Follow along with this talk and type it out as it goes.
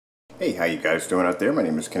Hey, how you guys doing out there? My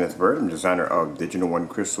name is Kenneth Bird. I'm designer of Digital 1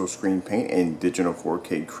 Crystal Screen Paint and Digital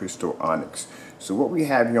 4K Crystal Onyx. So what we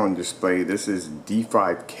have here on display, this is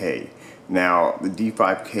D5K. Now, the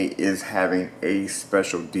D5K is having a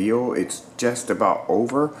special deal. It's just about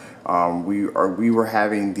over. We were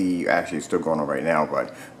having actually it's still going on right now,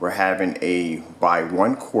 but we're having a buy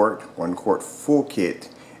one quart full kit,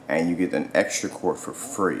 and you get an extra quart for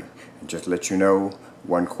free. And just to let you know,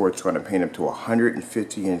 one quart's going to paint up to a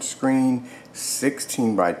 150-inch screen,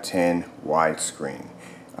 16 by 10 widescreen.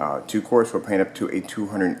 2 quarts will paint up to a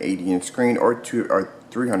 280-inch screen or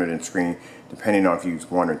 300-inch screen, depending on if you use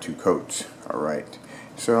 1 or 2 coats. All right.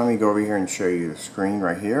 So let me go over here and show you the screen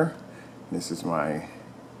right here. This is my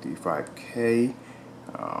D5K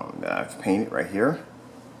that I've painted right here.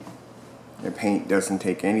 The paint doesn't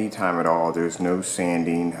take any time at all. There's no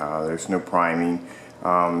sanding. There's no priming.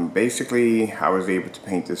 Basically, I was able to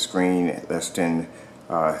paint the screen in less than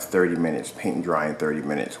 30 minutes, paint and dry in 30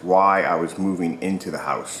 minutes. Why? I was moving into the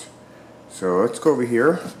house. So let's go over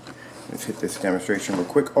here. Let's hit this demonstration real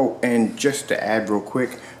quick. Oh, and just to add real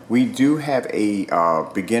quick, we do have a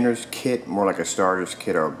beginner's kit, more like a starter's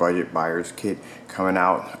kit or a budget buyer's kit coming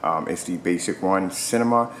out. It's the basic one,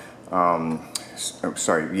 Cinema.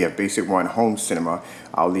 Basic one, Home Cinema.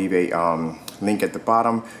 I'll leave a link at the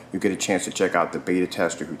bottom. You get a chance to check out the beta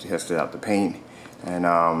tester who tested out the paint.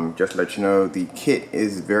 And just to let you know, the kit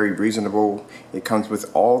is very reasonable. It comes with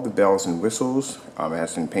all the bells and whistles. It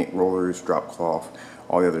has some paint rollers, drop cloth,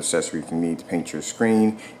 all the other accessories you need to paint your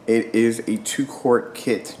screen. It is a 2-quart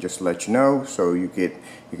kit, just to let you know. So you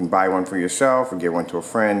can buy one for yourself or give one to a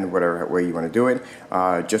friend, whatever way you want to do it.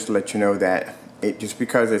 Just to let you know that just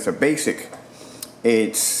because it's a basic,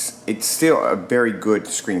 it's still a very good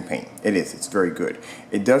screen paint. It is. It's very good.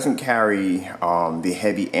 It doesn't carry the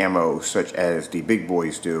heavy ammo such as the big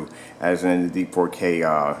boys do, as in the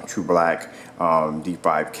D4K True Black,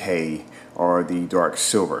 D5K, or the Dark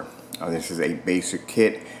Silver. This is a basic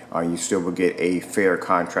kit. You still will get a fair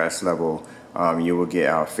contrast level. You will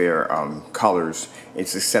get fair colors.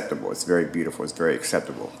 It's acceptable. It's very beautiful. It's very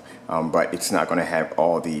acceptable. But it's not going to have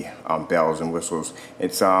all the bells and whistles.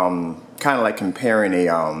 It's kind of like comparing a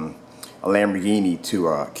Lamborghini to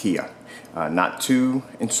a Kia. Not to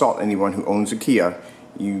insult anyone who owns a Kia,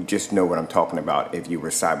 you just know what I'm talking about if you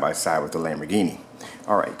were side by side with a Lamborghini.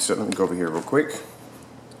 Alright, so let me go over here real quick.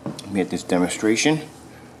 Let me get this demonstration.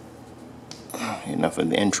 Enough of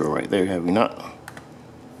the intro right there, have we not?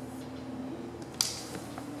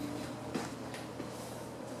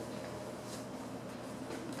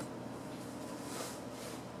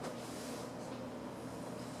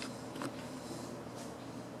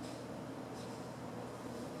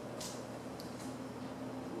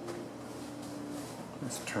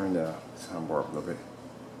 Let's turn the soundbar up a little bit.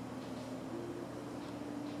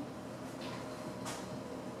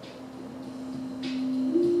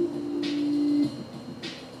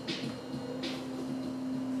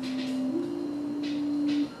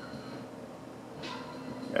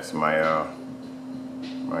 That's my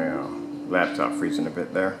laptop freezing a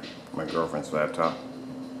bit there. My girlfriend's laptop.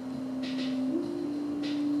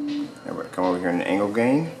 And we're going to come over here in the angle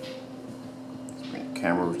gain. Let's bring the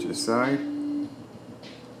camera over to the side.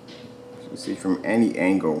 So you see, from any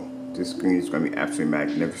angle, this screen is going to be absolutely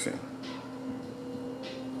magnificent.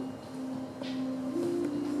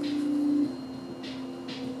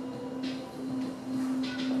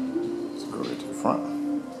 Let's go right to the front.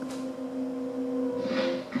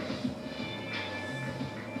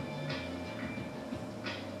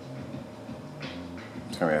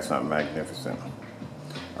 Tell me that's not magnificent.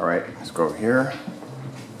 Alright, let's go over here.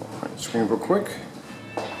 Point the screen real quick.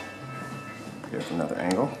 Get another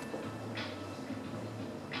angle.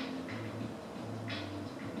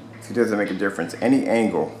 See, doesn't make a difference. Any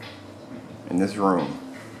angle in this room,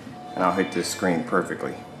 and I'll hit this screen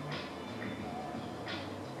perfectly.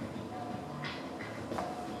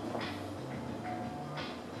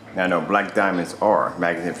 Now I know Black Diamonds are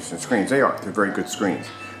magnificent screens. They are. They're very good screens.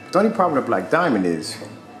 But the only problem with Black Diamond is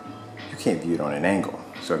you can't view it on an angle.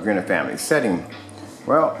 So if you're in a family setting,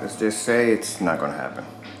 well, let's just say it's not going to happen.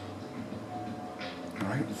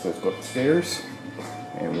 Alright, so let's go upstairs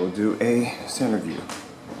and we'll do a center view.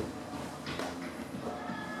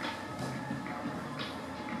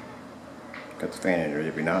 Got the fan in there,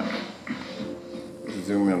 maybe not. Let's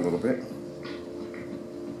zoom in a little bit.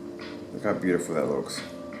 Look how beautiful that looks.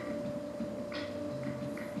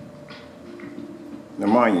 Now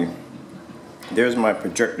mind you, there's my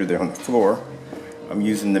projector there on the floor. I'm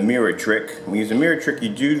using the mirror trick. When you use the mirror trick, you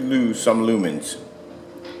do lose some lumens.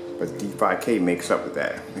 But the D5K makes up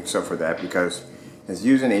for that because It's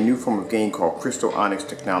using a new form of gain called Crystal Onyx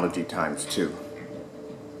Technology times 2.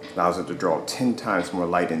 Allows it to draw 10 times more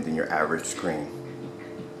light in than your average screen.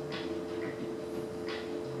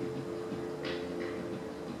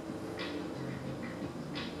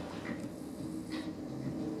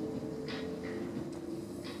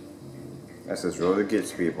 That's as real as it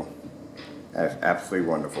gets, people. That's absolutely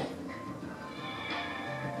wonderful.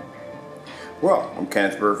 Well, I'm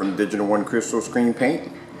Kenneth Bird from Digital One Crystal Screen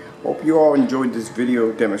Paint. Hope you all enjoyed this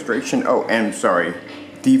video demonstration. Oh, and sorry,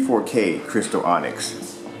 D4K Crystal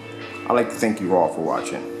Onyx. I'd like to thank you all for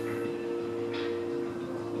watching.